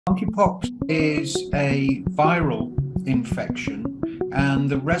Monkeypox is a viral infection, and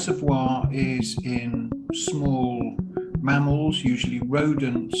the reservoir is in small mammals, usually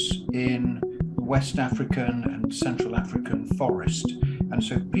rodents, in the West African and Central African forest. And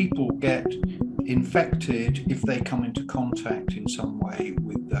so people get infected if they come into contact in some way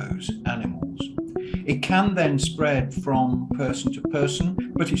with those animals. It can then spread from person to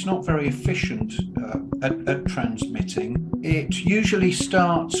person, but it's not very efficient at transmitting. It usually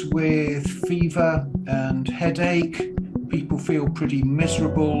starts with fever and headache. People feel pretty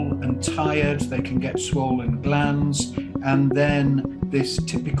miserable and tired. They can get swollen glands, and then this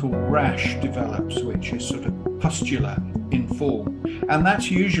typical rash develops, which is sort of pustular in form. And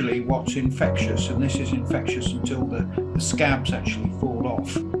that's usually what's infectious, and this is infectious until the scabs actually fall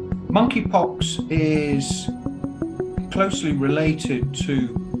off. Monkeypox is closely related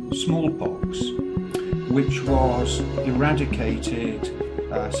to smallpox, which was eradicated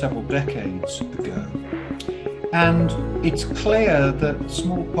several decades ago. And it's clear that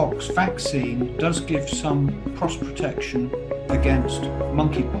smallpox vaccine does give some cross protection against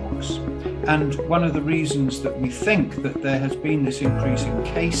monkeypox. And one of the reasons that we think that there has been this increase in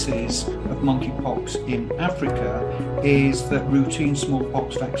cases of monkeypox in Africa is that routine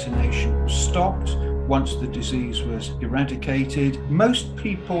smallpox vaccination was stopped once the disease was eradicated. Most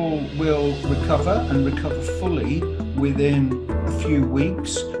people will recover and recover fully within a few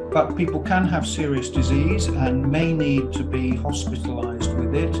weeks, but people can have serious disease and may need to be hospitalized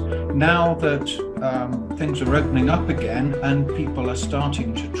with it. Now that things are opening up again and people are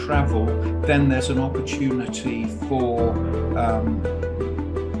starting to travel, then there's an opportunity for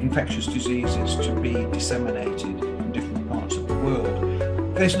infectious diseases to be disseminated in different parts of the world.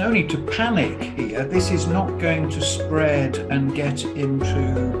 There's no need to panic here. This is not going to spread and get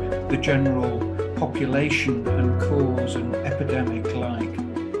into the general population and cause an epidemic like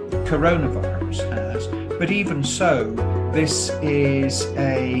coronavirus has. But even so, this is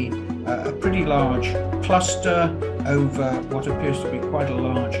a pretty large cluster over what appears to be quite a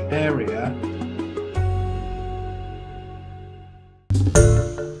large area.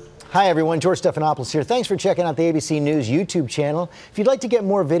 Hi everyone, George Stephanopoulos here. Thanks for checking out the ABC News YouTube channel. If you'd like to get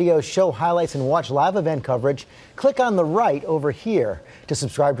more videos, show highlights, and watch live event coverage, click on the right over here to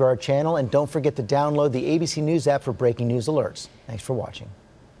subscribe to our channel, and don't forget to download the ABC News app for breaking news alerts. Thanks for watching.